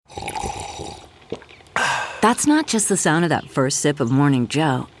That's not just the sound of that first sip of Morning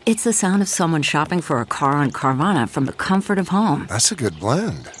Joe. It's the sound of someone shopping for a car on Carvana from the comfort of home. That's a good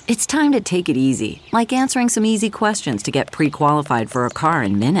blend. It's time to take it easy, like answering some easy questions to get pre-qualified for a car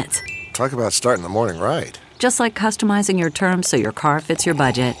in minutes. Talk about starting the morning right. Just like customizing your terms so your car fits your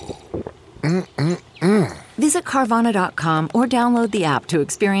budget. Visit Carvana.com or download the app to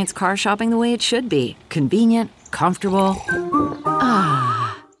experience car shopping the way it should be. Convenient, comfortable.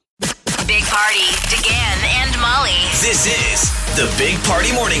 Big Party, DeGan and Molly This is the Big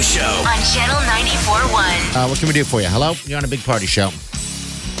Party Morning Show. on Channel 94.1. What can we do for you? Hello? You're on a Big Party show.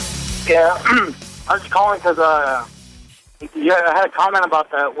 Yeah, I was calling because I had a comment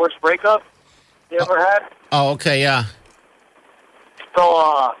about the worst breakup you ever had. Oh, okay, yeah.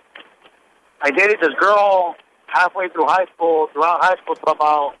 So I dated this girl halfway through high school, throughout high school, till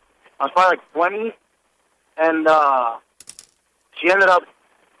about, I was probably like 20, and she ended up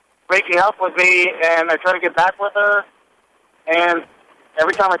breaking up with me, and I tried to get back with her, and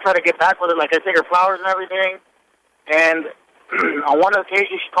every time I try to get back with her, like I take her flowers and everything, and on one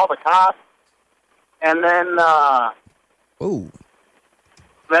occasion she called the cops, and then, Ooh.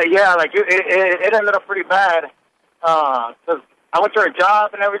 but yeah, like it ended up pretty bad, because I went to her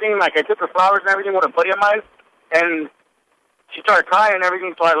job and everything, like I took her flowers and everything with a buddy of mine, and she started crying and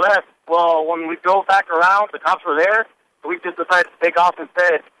everything, so I left. Well, when we drove back around, the cops were there, so we just decided to take off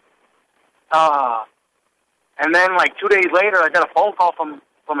instead. And then, like, 2 days later, I got a phone call from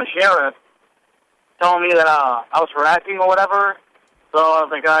a sheriff telling me that I was harassing or whatever. So I was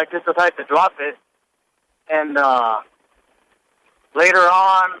like, I just decided to drop it. And later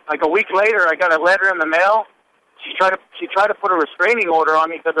on, like a week later, I got a letter in the mail. She tried to put a restraining order on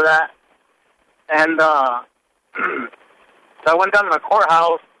me because of that. And so I went down to the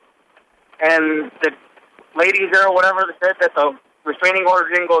courthouse, and the ladies there or whatever said that the restraining order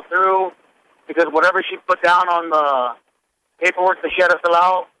didn't go through because whatever she put down on the paperwork that she had to fill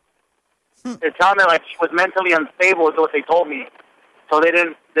out, it sounded like she was mentally unstable is what they told me. So they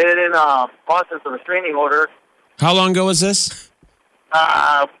didn't process the restraining order. How long ago was this?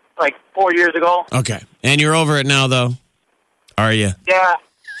 Like 4 years ago. Okay. And you're over it now, though? Are you? Yeah.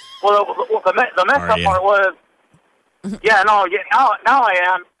 Well, the messed up part was, now I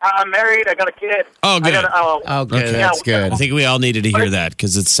am. I'm married. I got a kid. Oh, good. Okay, that's good. I think we all needed to hear that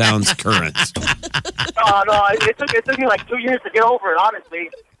because it sounds current. No, it took me like 2 years to get over it, honestly.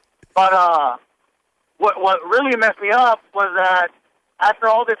 But what really messed me up was that after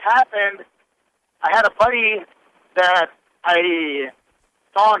all this happened, I had a buddy that I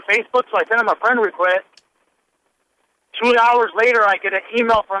saw on Facebook, so I sent him a friend request. 2 hours later, I get an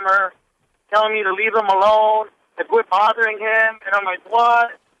email from her telling me to leave him alone, to quit bothering him, and I'm like,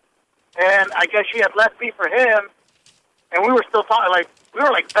 what? And I guess she had left me for him, and we were still talking, like, we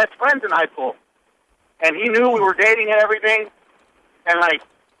were like best friends in high school. And he knew we were dating and everything, and like,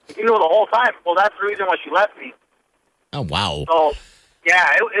 he knew the whole time. Well, that's the reason why she left me. Oh, wow. So,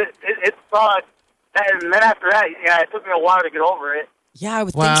 yeah, it sucked. And then after that, yeah, it took me a while to get over it. Yeah, I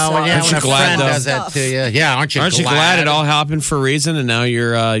would Wow, think so. yeah, Aren't when you a glad, friend though? does that to you. Yeah, aren't you glad it all happened for a reason and now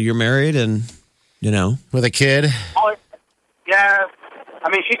you're married and, you know. With a kid? Oh, yeah. I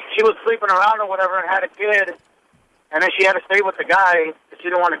mean, she was sleeping around or whatever and had a kid, and then she had to stay with the guy because she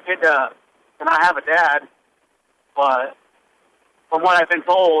didn't want a kid to not have a dad. But from what I've been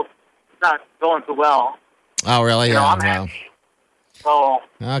told, it's not going too well. Oh, really? You know, I'm wow. happy. So,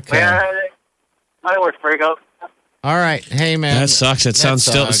 Okay. yeah, my worst breakup. All right. Hey, man. That sucks. It sounds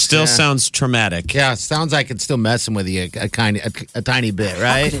sucks, still yeah. sounds traumatic. Yeah, it sounds like it's still messing with you a tiny bit, How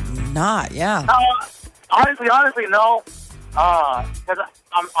right? could it not? Yeah. Honestly, no. Because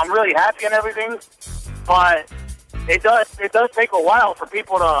I'm really happy and everything, but it does take a while for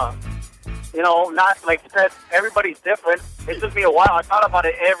people to, you know, not like you said. Everybody's different. It took me a while. I thought about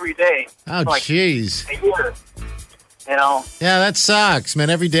it every day. Oh, like, jeez. a year. You know. Yeah, that sucks, man.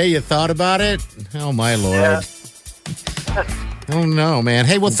 Every day you thought about it? Oh, my Lord. Yeah. Oh, no, man.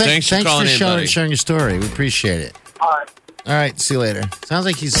 Hey, well, Thanks for thanks calling in, buddy. sharing your story. We appreciate it. All right. All right, see you later. Sounds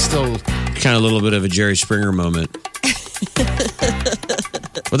like he's still... Kind of a little bit of a Jerry Springer moment.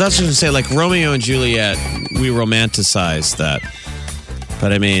 Well, that's what I say. Like Romeo and Juliet, we romanticize that.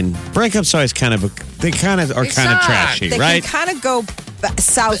 But I mean, breakups always kind of are trashy, They right? can kind of go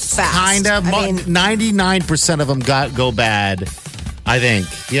south fast. Kind of. I mean, 99% of them go bad, I think.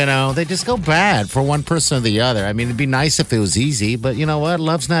 You know, they just go bad for one person or the other. I mean, it'd be nice if it was easy, but you know what?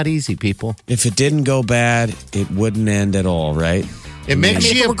 Love's not easy, people. If it didn't go bad, it wouldn't end at all, right? It makes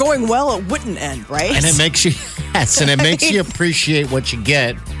if you... it were going well, it wouldn't end, right? And it makes you... Yes, and it makes you appreciate what you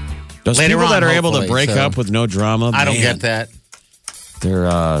get. Those later people on, that are able to hopefully, break so. up with no drama, I don't man. get that.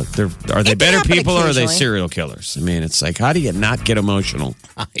 are they It better can happen people or are they occasionally. serial killers? I mean, it's like, how do you not get emotional?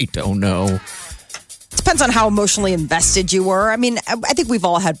 I don't know. Depends on how emotionally invested you were. I mean, I think we've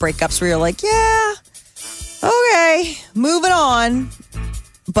all had breakups where you're like, yeah, okay, moving on.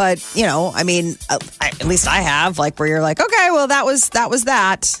 But, you know, I mean, at least I have, like, where you're like, okay, well, that was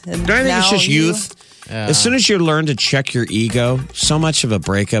that. And Don't I think it's now just youth? As soon as you learn to check your ego, so much of a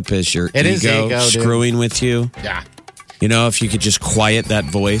breakup is your It is ego, dude. screwing with you. Yeah. You know, if you could just quiet that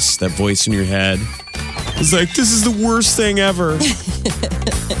voice in your head. It's like, this is the worst thing ever.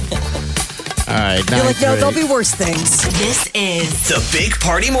 All right. You're like, no, there'll be worse things. This is The Big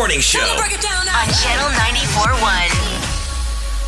Party Morning Show. on Channel 94.1.